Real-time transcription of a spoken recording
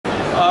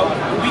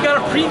we got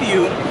a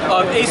preview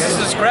of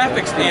Asus's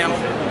graphics amp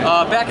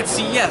back at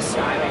CES,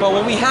 but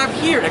what we have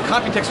here at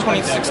Computex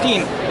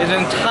 2016 is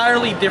an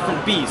entirely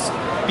different beast.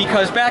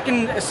 Because back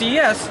in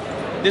CES,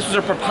 this was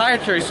a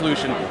proprietary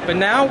solution, but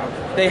now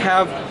they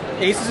have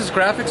Asus's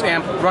graphics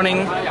amp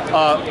running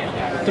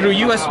through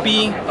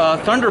USB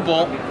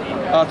Thunderbolt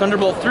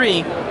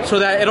 3, so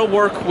that it'll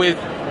work with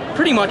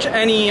pretty much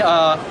any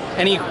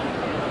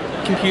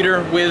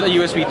computer with a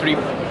USB 3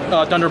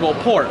 Thunderbolt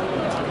port.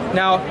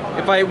 Now,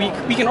 if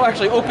we can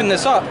actually open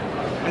this up,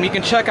 and we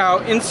can check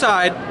out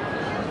inside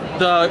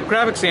the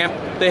graphics amp.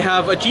 They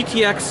have a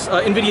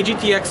NVIDIA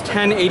GTX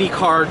 1080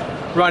 card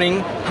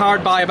running,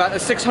 powered by about a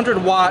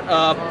 600 watt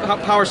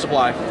power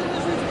supply.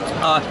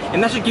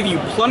 And that should give you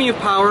plenty of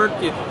power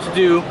to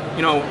do,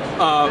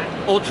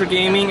 ultra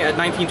gaming at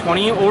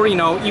 1920, or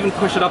even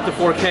push it up to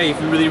 4K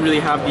if you really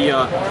have the,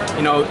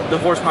 the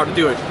horsepower to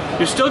do it.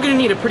 You're still going to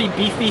need a pretty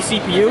beefy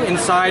CPU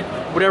inside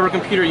whatever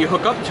computer you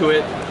hook up to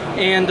it.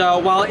 And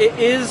while it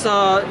is, it's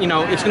going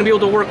to be able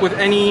to work with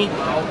any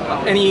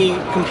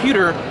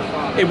computer,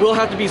 it will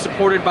have to be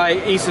supported by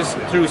Asus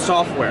through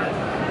software.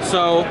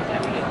 So,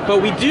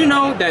 but we do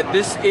know that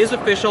this is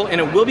official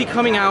and it will be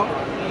coming out.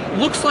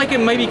 Looks like it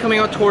might be coming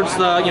out towards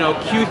the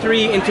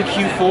Q3 into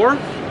Q4,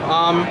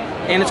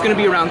 and it's going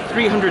to be around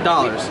 $300.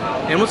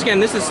 And once again,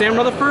 this is Sam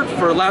Rutherford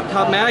for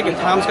Laptop Mag and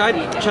Tom's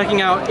Guide,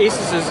 checking out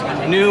Asus's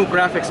new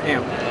graphics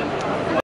amp.